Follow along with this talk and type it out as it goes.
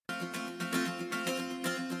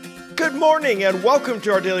Good morning and welcome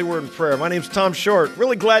to our Daily Word and Prayer. My name's Tom Short.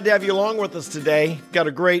 Really glad to have you along with us today. Got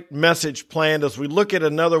a great message planned as we look at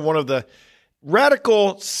another one of the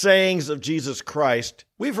radical sayings of Jesus Christ.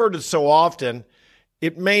 We've heard it so often,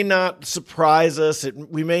 it may not surprise us.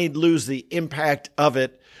 We may lose the impact of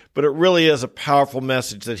it, but it really is a powerful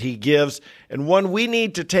message that he gives and one we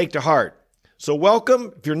need to take to heart. So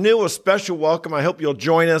welcome. If you're new, a special welcome. I hope you'll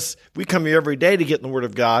join us. We come here every day to get in the Word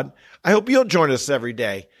of God. I hope you'll join us every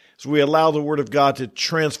day as we allow the Word of God to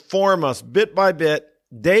transform us bit by bit,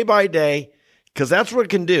 day by day, because that's what it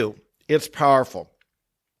can do. It's powerful.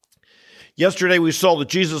 Yesterday we saw that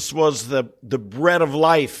Jesus was the bread of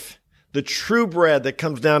life, the true bread that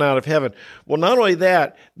comes down out of heaven. Well, not only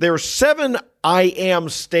that, there are 7 I am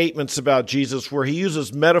statements about Jesus where he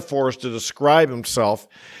uses metaphors to describe himself.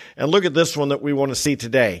 And look at this one that we want to see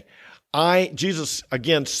today. Jesus,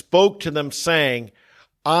 again, spoke to them saying,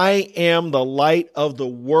 I am the light of the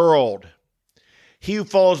world. He who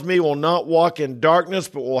follows me will not walk in darkness,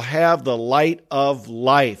 but will have the light of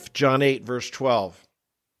life. John 8, verse 12.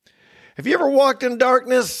 Have you ever walked in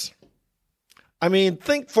darkness? I mean,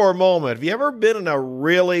 think for a moment. Have you ever been in a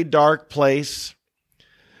really dark place?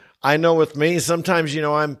 I know with me, sometimes,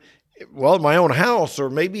 I'm in my own house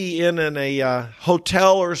or maybe in a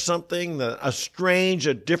hotel or something, a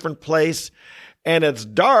different place, and it's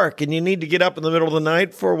dark and you need to get up in the middle of the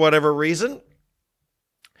night for whatever reason.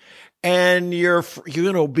 And you're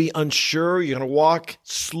going to be unsure. You're going to walk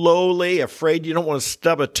slowly, afraid you don't want to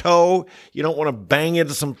stub a toe. You don't want to bang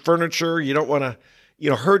into some furniture. You don't want to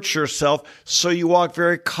hurt yourself. So you walk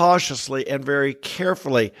very cautiously and very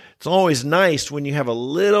carefully. It's always nice when you have a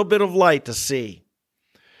little bit of light to see.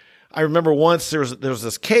 I remember once there was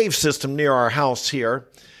this cave system near our house here,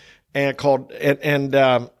 and called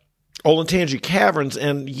Olentangy Caverns.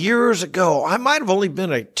 And years ago, I might have only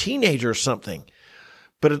been a teenager or something,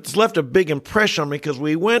 but it's left a big impression on me because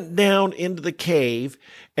we went down into the cave,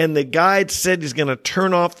 and the guide said he's going to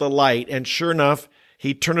turn off the light, and sure enough,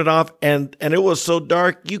 he turned it off, and it was so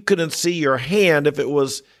dark you couldn't see your hand if it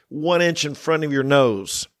was 1 inch in front of your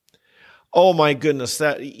nose. Oh my goodness,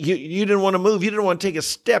 that you didn't want to move. You didn't want to take a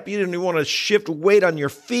step. You didn't even want to shift weight on your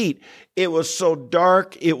feet. It was so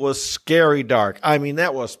dark. It was scary dark. I mean,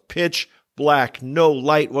 that was pitch black, no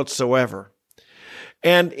light whatsoever.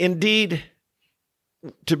 And indeed,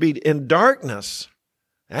 to be in darkness,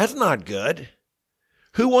 that's not good.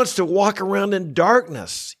 Who wants to walk around in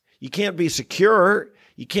darkness? You can't be secure.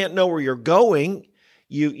 You can't know where you're going.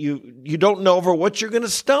 You don't know over what you're going to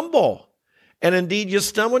stumble. And indeed, you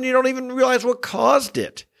stumble and you don't even realize what caused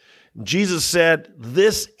it. Jesus said,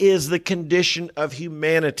 this is the condition of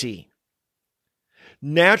humanity.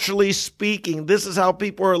 Naturally speaking, this is how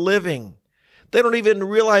people are living. They don't even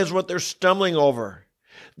realize what they're stumbling over.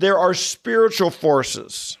 There are spiritual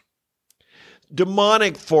forces,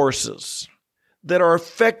 demonic forces that are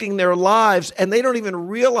affecting their lives, and they don't even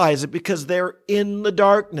realize it because they're in the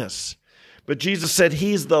darkness. But Jesus said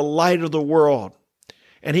he's the light of the world,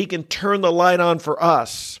 and he can turn the light on for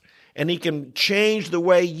us, and he can change the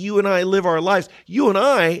way you and I live our lives. You and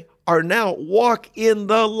I are now walk in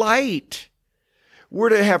the light. We're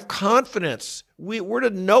to have confidence. We're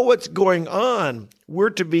to know what's going on.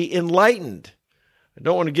 We're to be enlightened. I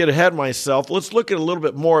don't want to get ahead of myself. Let's look at a little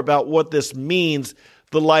bit more about what this means,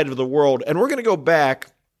 the light of the world. And we're going to go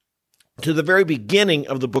back to the very beginning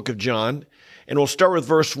of the book of John, and we'll start with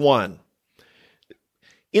verse 1.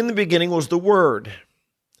 In the beginning was the Word,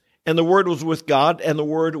 and the Word was with God, and the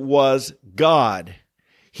Word was God.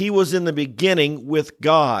 He was in the beginning with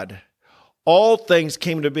God. All things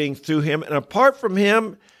came into being through him, and apart from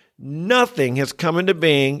him, nothing has come into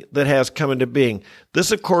being that has come into being.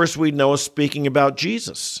 This, of course, we know is speaking about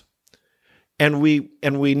Jesus. And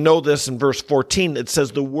we know this in verse 14. It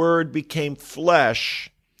says, the Word became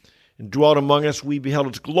flesh and dwelt among us. We beheld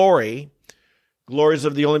its glory. Glories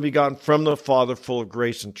of the only begotten from the Father, full of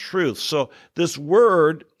grace and truth. So this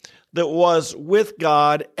Word that was with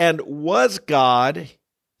God and was God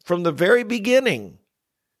from the very beginning.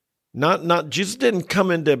 Not Jesus didn't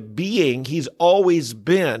come into being. He's always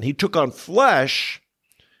been. He took on flesh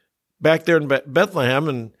back there in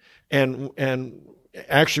Bethlehem and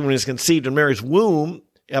actually when he was conceived in Mary's womb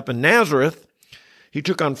up in Nazareth, he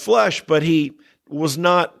took on flesh, but he's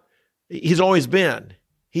always been.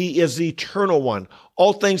 He is the eternal one.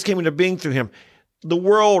 All things came into being through him. The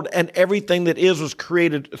world and everything that is was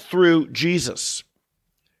created through Jesus.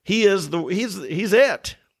 He's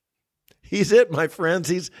it. He's it, my friends.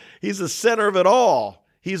 He's the center of it all.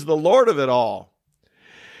 He's the Lord of it all.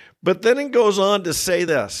 But then it goes on to say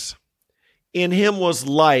this, in him was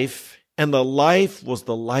life, and the life was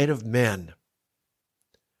the light of men.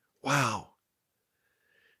 Wow.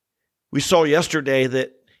 We saw yesterday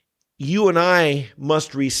that you and I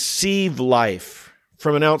must receive life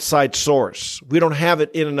from an outside source. We don't have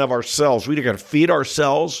it in and of ourselves. We got to feed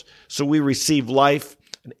ourselves, so we receive life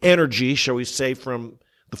and energy, shall we say, from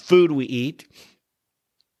the food we eat.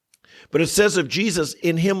 But it says of Jesus,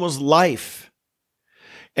 in him was life.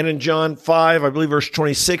 And in John 5, I believe verse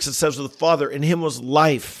 26, it says of the Father, in him was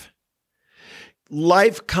life.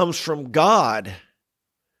 Life comes from God.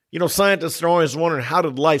 You know, scientists are always wondering, how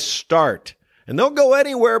did life start? And they'll go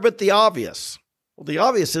anywhere but the obvious. Well, the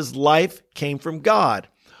obvious is life came from God.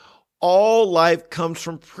 All life comes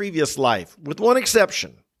from previous life, with one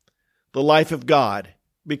exception, the life of God,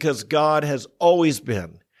 because God has always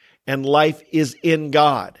been, and life is in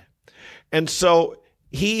God. And so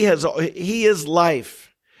he is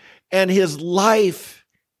life, and his life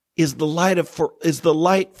is the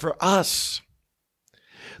light for us.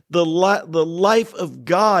 The life of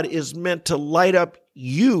God is meant to light up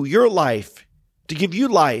your life, to give you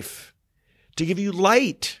life, to give you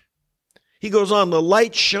light. He goes on, the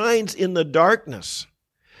light shines in the darkness,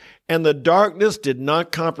 and the darkness did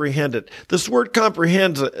not comprehend it. This word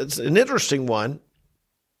comprehend is an interesting one.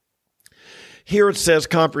 Here it says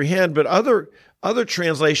comprehend, but other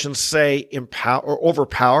translations say empower or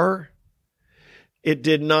overpower. It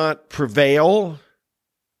did not prevail.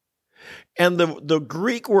 And the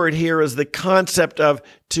Greek word here is the concept of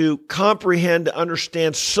to comprehend, to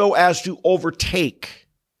understand, so as to overtake,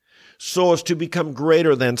 so as to become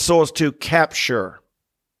greater than, so as to capture.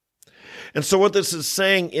 And so what this is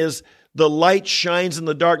saying is the light shines in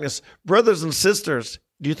the darkness. Brothers and sisters,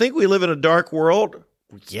 do you think we live in a dark world?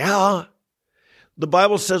 Yeah. The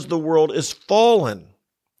Bible says the world is fallen.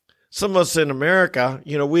 Some of us in America,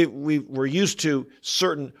 you know, we're used to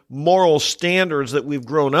certain moral standards that we've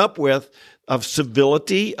grown up with, of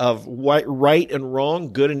civility, of right and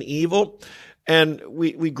wrong, good and evil. And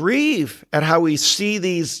we grieve at how we see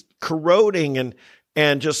these corroding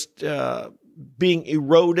and just being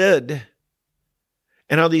eroded,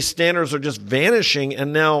 and how these standards are just vanishing.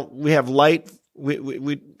 And now we have light.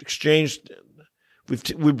 We exchanged.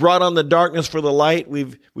 We brought on the darkness for the light.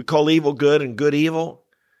 We call evil good and good evil.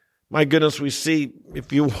 My goodness, we see,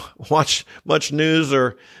 if you watch much news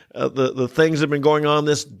or the things that have been going on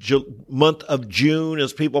this month of June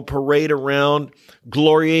as people parade around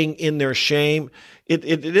glorying in their shame, it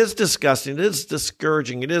is disgusting. It is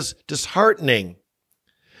discouraging. It is disheartening.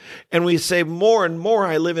 And we say more and more,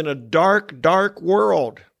 I live in a dark, dark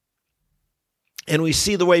world. And we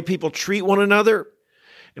see the way people treat one another.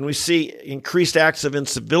 And we see increased acts of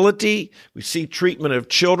incivility. We see treatment of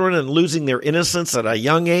children and losing their innocence at a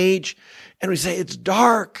young age. And we say, it's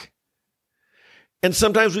dark. And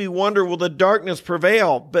sometimes we wonder, will the darkness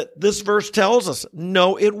prevail? But this verse tells us,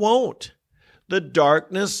 no, it won't. The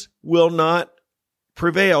darkness will not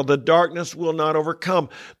prevail. The darkness will not overcome.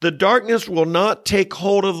 The darkness will not take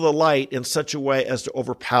hold of the light in such a way as to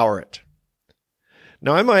overpower it.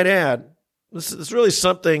 Now, I might add, this is really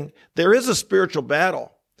something, there is a spiritual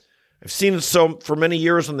battle. I've seen it so for many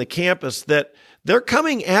years on the campus that they're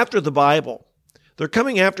coming after the Bible. They're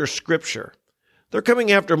coming after Scripture. They're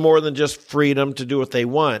coming after more than just freedom to do what they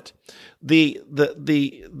want. The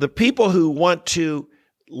people who want to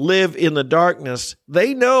live in the darkness,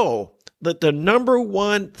 they know that the number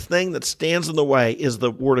one thing that stands in the way is the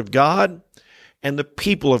Word of God and the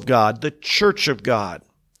people of God, the church of God.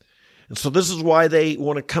 And so this is why they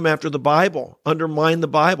want to come after the Bible, undermine the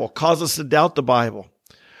Bible, cause us to doubt the Bible.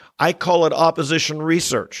 I call it opposition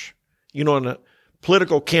research. You know, in a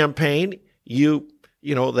political campaign,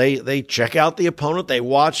 they check out the opponent. They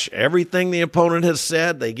watch everything the opponent has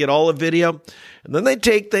said. They get all the video, and then they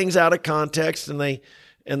take things out of context and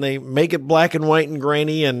they make it black and white and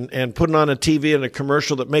grainy and put it on a TV in a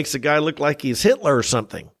commercial that makes a guy look like he's Hitler or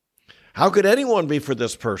something. How could anyone be for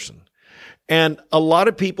this person? And a lot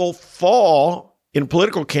of people fall in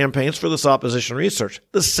political campaigns for this opposition research.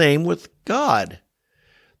 The same with God.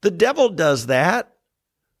 The devil does that.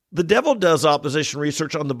 The devil does opposition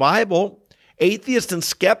research on the Bible. Atheists and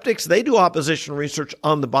skeptics, they do opposition research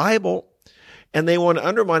on the Bible, and they want to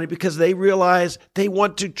undermine it because they realize they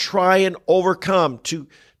want to try and overcome,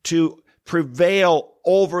 to prevail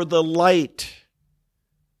over the light.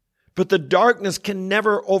 But the darkness can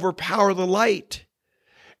never overpower the light.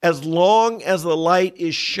 As long as the light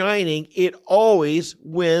is shining, it always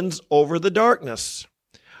wins over the darkness.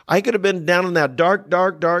 I could have been down in that dark,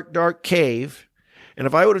 dark, dark, dark cave, and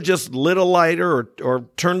if I would have just lit a lighter or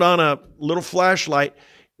turned on a little flashlight,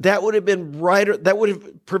 that would have been brighter, that would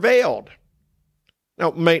have prevailed. Now,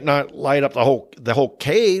 it might not light up the whole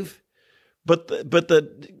cave, but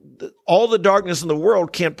all the darkness in the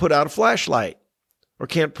world can't put out a flashlight or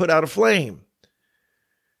can't put out a flame.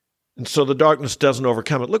 And so the darkness doesn't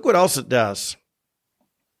overcome it. Look what else it does.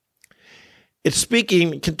 It's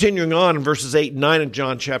speaking, continuing on in verses 8 and 9 in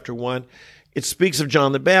John chapter 1, it speaks of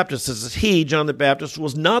John the Baptist. It says, he, John the Baptist,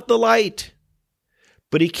 was not the light,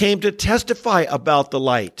 but he came to testify about the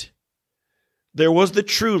light. There was the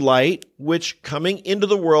true light, which coming into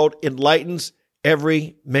the world enlightens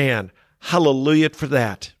every man. Hallelujah for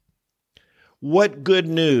that. What good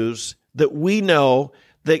news that we know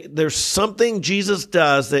that there's something Jesus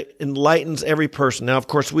does that enlightens every person. Now, of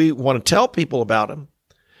course, we want to tell people about him,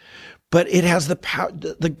 but it has the power.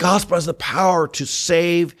 The gospel has the power to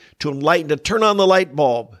save, to enlighten, to turn on the light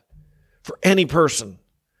bulb for any person.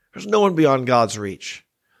 There's no one beyond God's reach.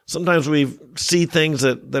 Sometimes we see things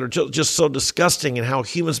that are just so disgusting in how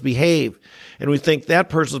humans behave, and we think that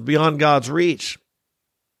person is beyond God's reach.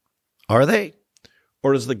 Are they?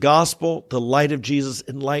 Or does the gospel, the light of Jesus,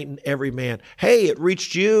 enlighten every man? Hey, it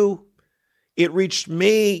reached you. It reached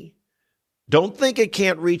me. Don't think it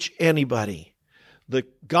can't reach anybody. The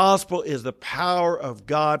gospel is the power of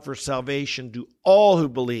God for salvation to all who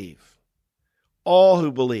believe. All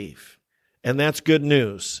who believe. And that's good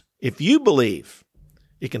news. If you believe,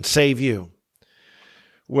 it can save you.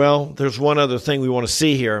 Well, there's one other thing we want to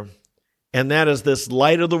see here, and that is this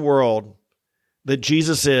light of the world that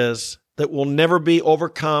Jesus is, that will never be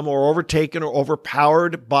overcome or overtaken or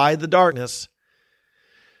overpowered by the darkness.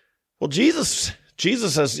 Well, Jesus,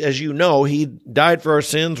 as you know, he died for our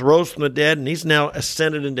sins, rose from the dead, and he's now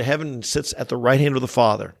ascended into heaven and sits at the right hand of the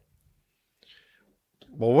Father.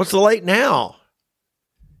 Well, what's the light now?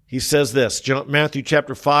 He says this, Matthew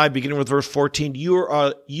chapter 5, beginning with verse 14, you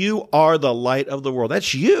are the light of the world.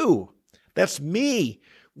 That's you. That's me.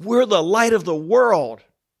 We're the light of the world.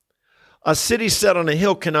 A city set on a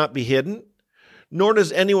hill cannot be hidden, nor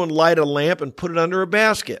does anyone light a lamp and put it under a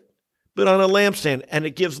basket, but on a lampstand, and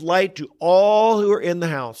it gives light to all who are in the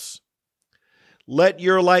house. Let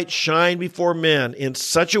your light shine before men in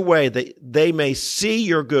such a way that they may see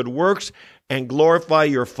your good works and glorify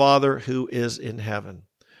your Father who is in heaven.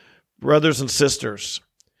 Brothers and sisters,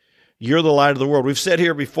 you're the light of the world. We've said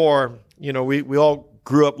here before, we all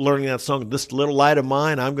grew up learning that song, this little light of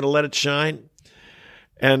mine, I'm going to let it shine.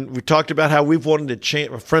 And we talked about how we've wanted to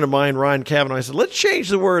change. A friend of mine, Ryan Kavanaugh, I said, let's change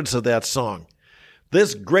the words of that song.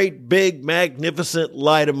 This great, big, magnificent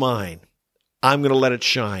light of mine, I'm going to let it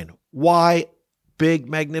shine. Why big,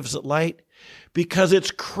 magnificent light? Because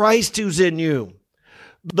it's Christ who's in you.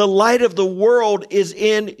 The light of the world is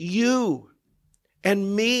in you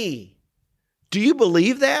and me. Do you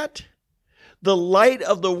believe that? The light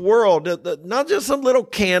of the world, not just some little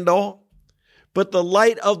candle, but the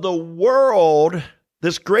light of the world,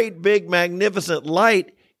 this great, big, magnificent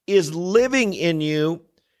light is living in you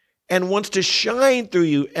and wants to shine through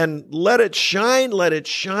you. And let it shine, let it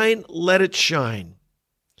shine, let it shine.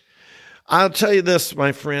 I'll tell you this,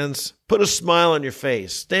 my friends. Put a smile on your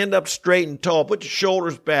face. Stand up straight and tall. Put your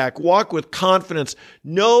shoulders back. Walk with confidence.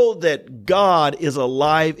 Know that God is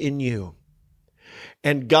alive in you.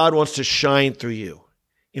 And God wants to shine through you.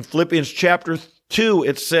 In Philippians chapter 2,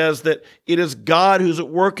 it says that it is God who's at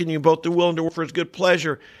work in you, both to will and to work for his good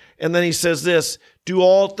pleasure. And then he says this, do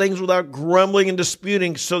all things without grumbling and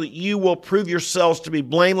disputing, so that you will prove yourselves to be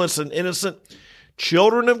blameless and innocent,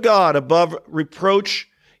 children of God above reproach,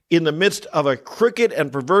 in the midst of a crooked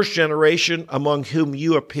and perverse generation, among whom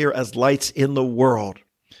you appear as lights in the world.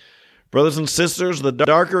 Brothers and sisters, the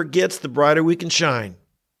darker it gets, the brighter we can shine.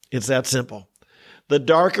 It's that simple. The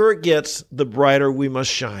darker it gets, the brighter we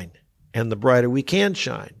must shine. And the brighter we can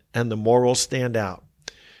shine, and the more we'll stand out.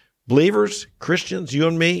 Believers, Christians, you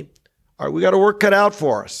and me, we got a work cut out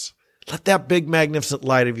for us. Let that big, magnificent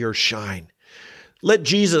light of yours shine. Let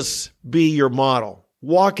Jesus be your model.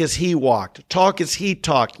 Walk as he walked, talk as he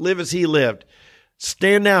talked, live as he lived.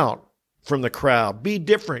 Stand out from the crowd. Be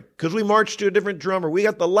different, because we march to a different drummer. We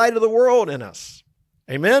got the light of the world in us.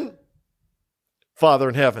 Amen? Father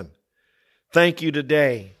in heaven, thank you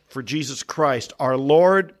today for Jesus Christ, our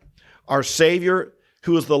Lord, our Savior,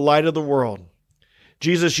 who is the light of the world.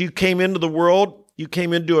 Jesus, you came into the world, you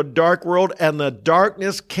came into a dark world, and the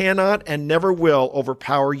darkness cannot and never will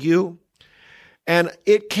overpower you. And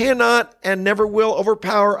it cannot and never will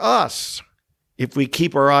overpower us if we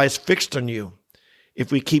keep our eyes fixed on you,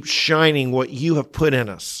 if we keep shining what you have put in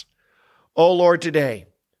us. Oh Lord, today,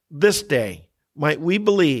 this day, might we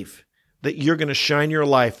believe that you're going to shine your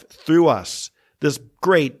life through us, this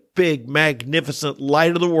great, big, magnificent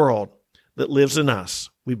light of the world that lives in us.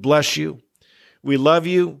 We bless you. We love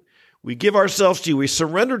you. We give ourselves to you. We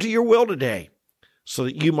surrender to your will today so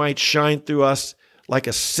that you might shine through us like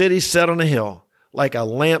a city set on a hill, like a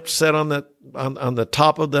lamp set on the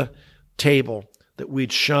top of the table, that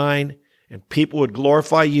we'd shine and people would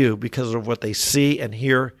glorify you because of what they see and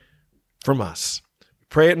hear from us.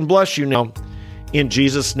 Pray it and bless you now in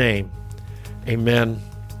Jesus' name. Amen.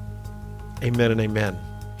 Amen and amen.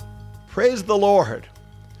 Praise the Lord.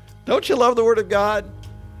 Don't you love the Word of God?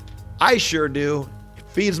 I sure do. It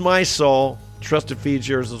feeds my soul. Trust it feeds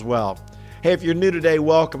yours as well. Hey, if you're new today,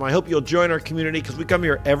 welcome. I hope you'll join our community because we come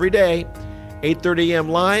here every day, 8:30 a.m.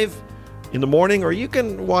 live in the morning, or you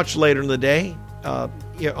can watch later in the day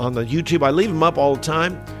on the YouTube. I leave them up all the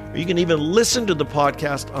time. Or you can even listen to the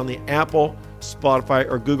podcast on the Apple, Spotify,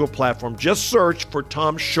 or Google platform. Just search for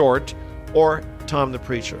Tom Short or Tom the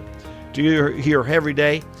Preacher. You're here every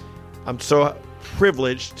day. I'm so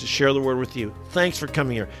privileged to share the Word with you. Thanks for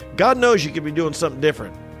coming here. God knows you could be doing something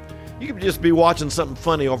different. You could just be watching something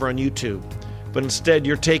funny over on YouTube. But instead,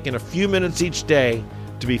 you're taking a few minutes each day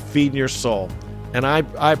to be feeding your soul. And I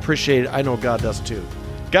appreciate it. I know God does too.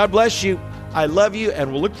 God bless you. I love you,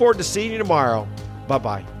 and we'll look forward to seeing you tomorrow.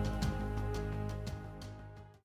 Bye-bye.